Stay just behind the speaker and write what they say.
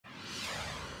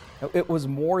Now, it was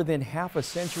more than half a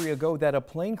century ago that a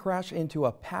plane crashed into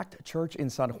a packed church in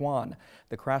San Juan.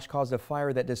 The crash caused a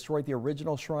fire that destroyed the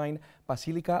original shrine,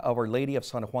 Basilica of Our Lady of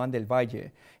San Juan del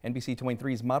Valle. NBC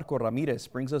 23's Marco Ramirez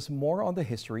brings us more on the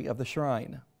history of the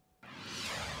shrine.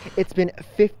 It's been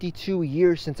 52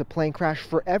 years since a plane crash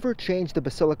forever changed the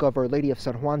Basilica of Our Lady of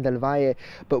San Juan del Valle,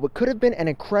 but what could have been an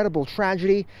incredible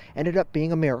tragedy ended up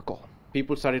being a miracle.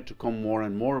 People started to come more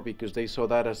and more because they saw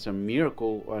that as a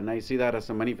miracle, and I see that as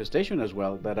a manifestation as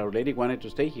well, that Our Lady wanted to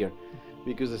stay here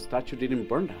because the statue didn't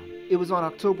burn down. It was on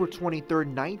October 23,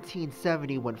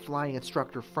 1970 when flying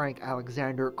instructor Frank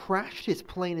Alexander crashed his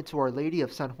plane into Our Lady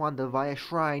of San Juan del Valle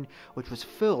Shrine, which was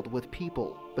filled with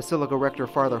people. Basilica Rector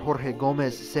Father Jorge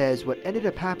Gomez says what ended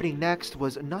up happening next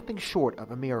was nothing short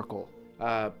of a miracle.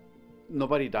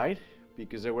 Nobody died,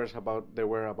 because there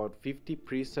were about 50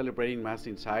 priests celebrating Mass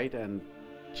inside and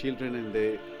children in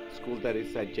the school that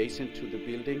is adjacent to the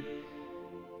building,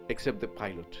 except the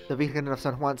pilot. The Virgen of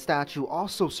San Juan statue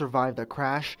also survived the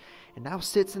crash and now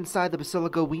sits inside the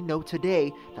basilica we know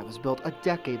today that was built a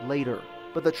decade later.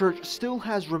 But the church still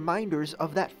has reminders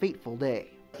of that fateful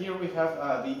day. Here we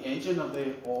have the engine of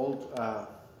the old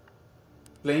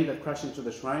plane that crashed into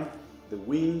the shrine, the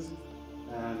wings,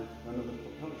 and one of the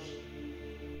propellers.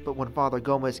 But when Father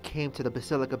Gomez came to the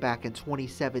basilica back in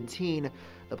 2017,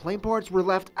 the plane parts were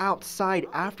left outside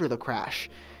after the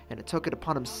crash, and it took it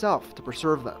upon himself to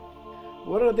preserve them.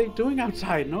 What are they doing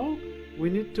outside, no? We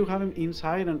need to have them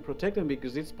inside and protect them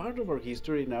because it's part of our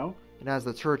history now. And as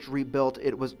the church rebuilt,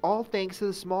 it was all thanks to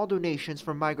the small donations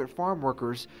from migrant farm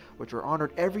workers, which are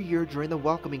honored every year during the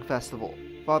Welcoming Festival.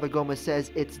 Father Gomez says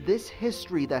it's this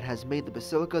history that has made the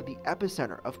basilica the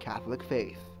epicenter of Catholic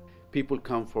faith. People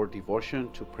come for devotion,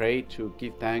 to pray, to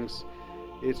give thanks.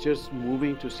 It's just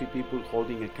moving to see people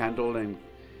holding a candle and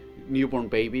newborn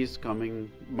babies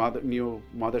coming, new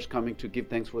mothers coming to give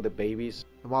thanks for the babies.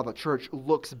 And while the church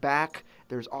looks back,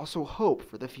 there's also hope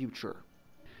for the future.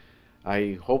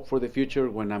 I hope for the future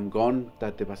when I'm gone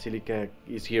that the Basilica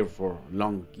is here for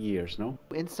long years, no?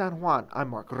 In San Juan, I'm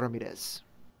Marco Ramirez.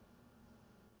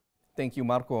 Thank you,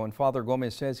 Marco. And Father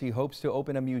Gomez says he hopes to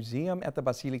open a museum at the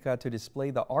Basilica to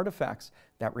display the artifacts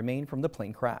that remain from the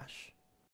plane crash.